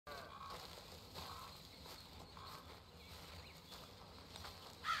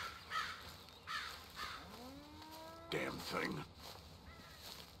thing.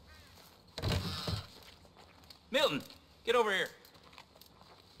 Milton, get over here.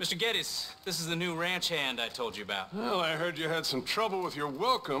 Mr. Geddes, this is the new ranch hand I told you about. Well, I heard you had some trouble with your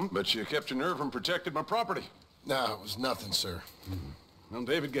welcome, but you kept your nerve and protected my property. No, it was nothing, sir. I'm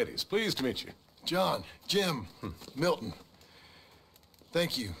David Geddes. Pleased to meet you. John, Jim, Milton.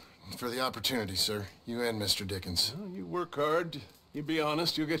 Thank you for the opportunity, sir. You and Mr. Dickens. Well, you work hard. You be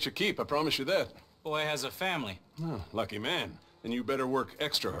honest, you'll get your keep. I promise you that. Boy has a family. Oh, lucky man. Then you better work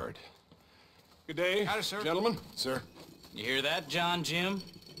extra hard. Good day, Got it, sir. gentlemen. Sir? You hear that, John, Jim?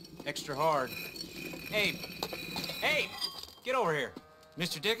 Extra hard. Hey, get over here.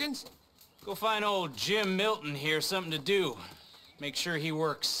 Mr. Dickens, go find old Jim Milton here something to do. Make sure he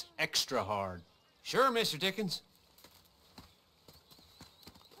works extra hard. Sure, Mr. Dickens.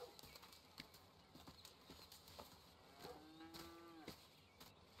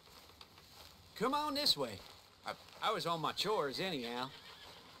 Come on this way. I was on my chores anyhow.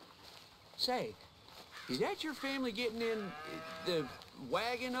 Say, is that your family getting in the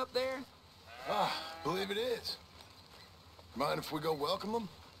wagon up there? Ah, believe it is. Mind if we go welcome them?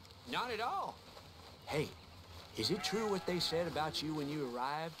 Not at all. Hey, is it true what they said about you when you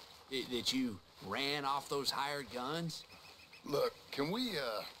arrived? That you ran off those hired guns? Look, can we,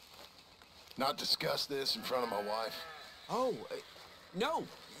 not discuss this in front of my wife? Oh, no,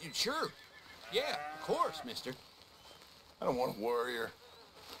 sure. Yeah, of course, mister. I don't want to worry her.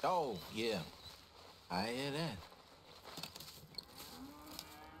 Oh, yeah. I hear that.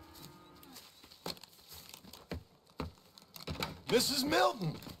 Mrs.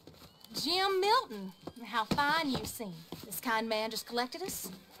 Milton! Jim Milton. How fine you seem. This kind man just collected us.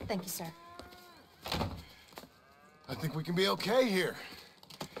 Thank you, sir. I think we can be okay here.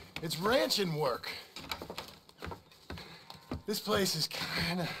 It's ranching work. This place is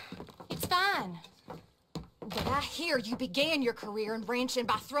kinda... It's fine. But I hear you began your career in ranching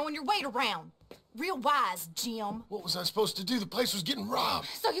by throwing your weight around. Real wise, Jim. What was I supposed to do? The place was getting robbed.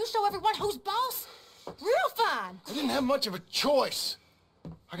 So you show everyone who's boss? Real fine. I didn't have much of a choice.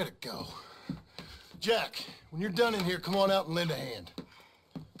 I gotta go. Jack, when you're done in here, come on out and lend a hand.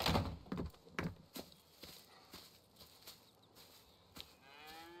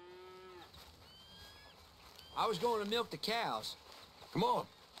 I was going to milk the cows. Come on,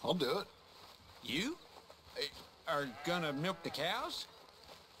 I'll do it. You are gonna milk the cows?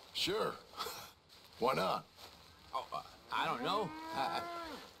 Sure. Why not? Oh, I don't know. I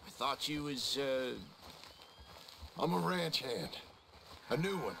thought you was, I'm a ranch hand. A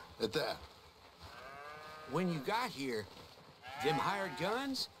new one, at that. When you got here, them hired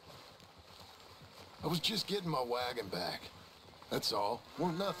guns? I was just getting my wagon back. That's all.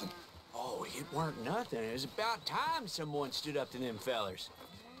 Weren't nothing. Oh, it weren't nothing. It was about time someone stood up to them fellers.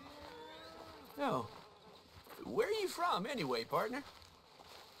 No. Where are you from, anyway, partner?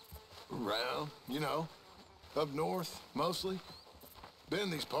 Around, you know. Up north, mostly. Been in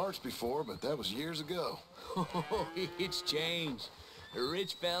these parts before, but that was years ago. Oh, it's changed. The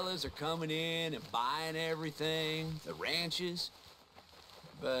rich fellas are coming in and buying everything, the ranches.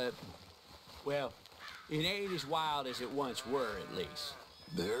 But, well, it ain't as wild as it once were, at least.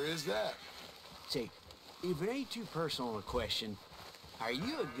 There is that. Say, if it ain't too personal a question, are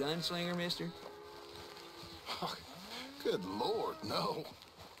you a gunslinger, mister? Oh, good Lord, no.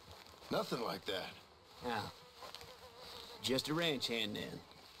 Nothing like that. No. Just a ranch hand, then.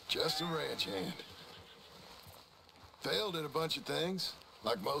 Just a ranch hand. Failed at a bunch of things,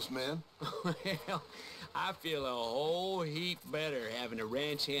 like most men. Well, I feel a whole heap better having a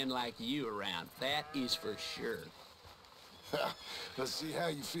ranch hand like you around. That is for sure. Let's see how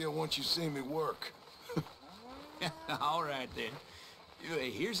you feel once you see me work. All right, then.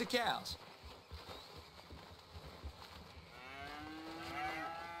 Here's the cows.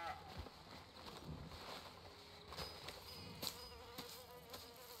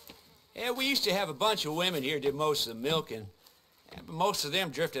 Yeah, we used to have a bunch of women here did most of the milking. But most of them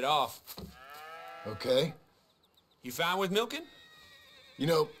drifted off. Okay. You fine with milking? You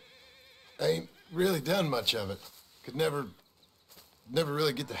know, I ain't really done much of it. Could never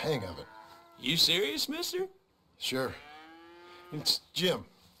really get the hang of it. You serious, mister? Sure. It's Jim.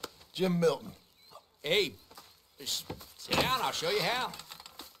 Jim Milton. Hey, just sit down, I'll show you how.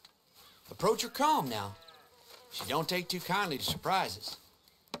 Approach her calm now. She don't take too kindly to surprises.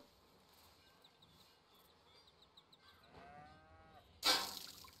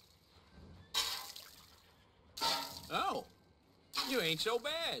 Oh, you ain't so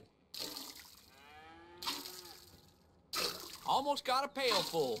bad. Almost got a pail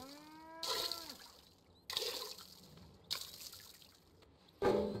full.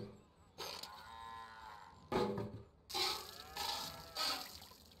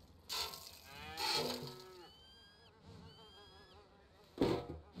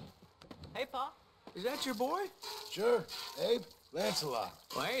 Grandpa. Is that your boy? Sure. Abe, Lancelot.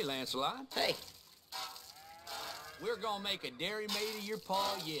 Well, hey, Lancelot. Hey. We're gonna make a dairy maid of your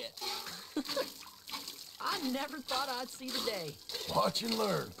paw yet. I never thought I'd see the day. Watch and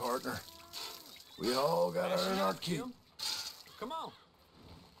learn, partner. We all gotta Passing earn our out, keep. Jim. Come on.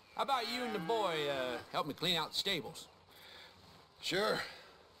 How about you and the boy help me clean out the stables? Sure.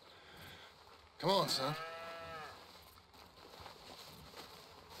 Come on, son.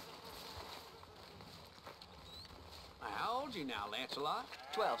 How old you now, Lancelot?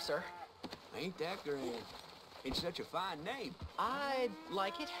 12, sir. Ain't that grand? It's such a fine name. I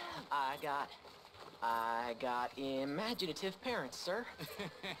like it. I got imaginative parents, sir.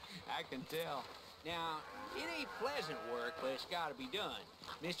 I can tell. Now, it ain't pleasant work, but it's gotta be done.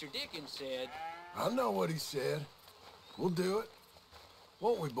 Mr. Dickens said... I know what he said. We'll do it.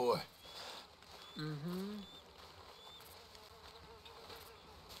 Won't we, boy? Mm-hmm.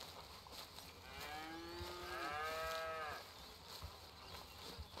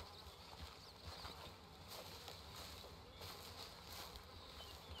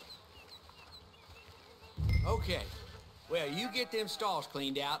 Okay. Well, you get them stalls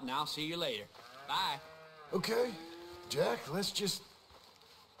cleaned out, and I'll see you later. Bye. Okay. Jack, let's just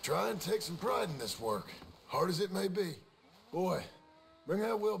try and take some pride in this work, hard as it may be. Boy, bring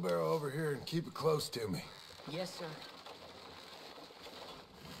that wheelbarrow over here and keep it close to me. Yes, sir.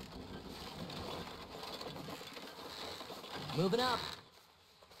 Moving up.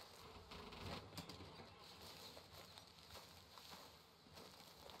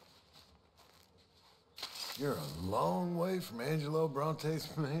 You're a long way from Angelo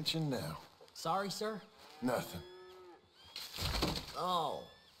Bronte's mansion now. Sorry, sir. Nothing. Oh.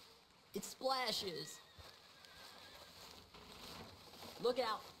 It splashes. Look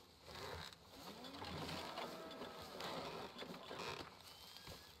out.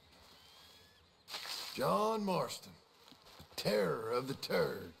 John Marston, terror of the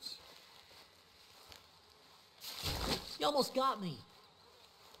turds. You almost got me.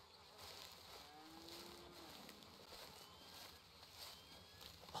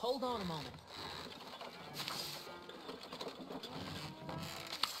 Hold on a moment.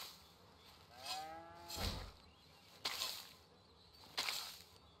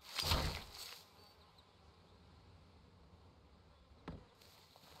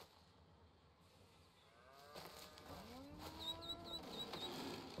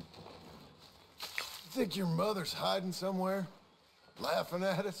 You think your mother's hiding somewhere? Laughing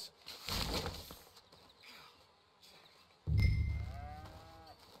at us?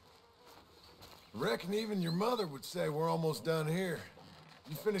 Reckon even your mother would say we're almost done here.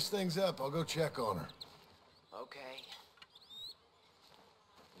 You finish things up, I'll go check on her. Okay.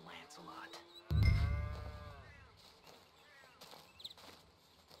 Lancelot.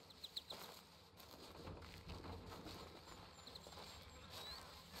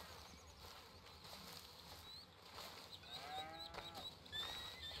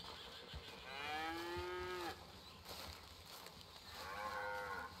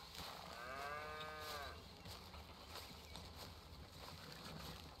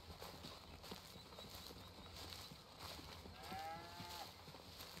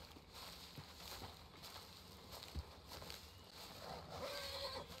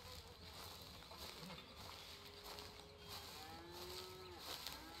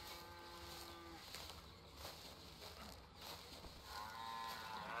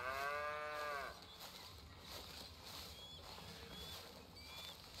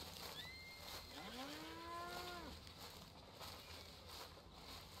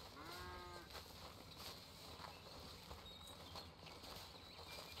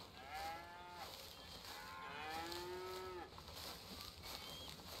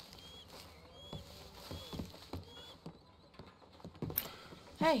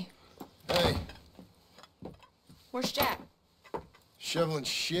 Hey, Hey, where's Jack? shoveling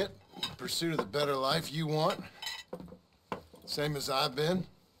shit in pursuit of the better life you want? Same as I've been?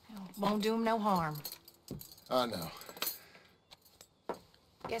 Won't do him no harm. I know.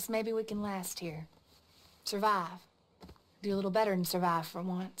 Guess maybe we can last here. Survive. Do a little better than survive for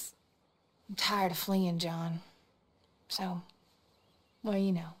once. I'm tired of fleeing, John. So, well,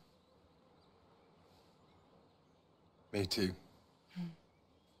 you know. Me too.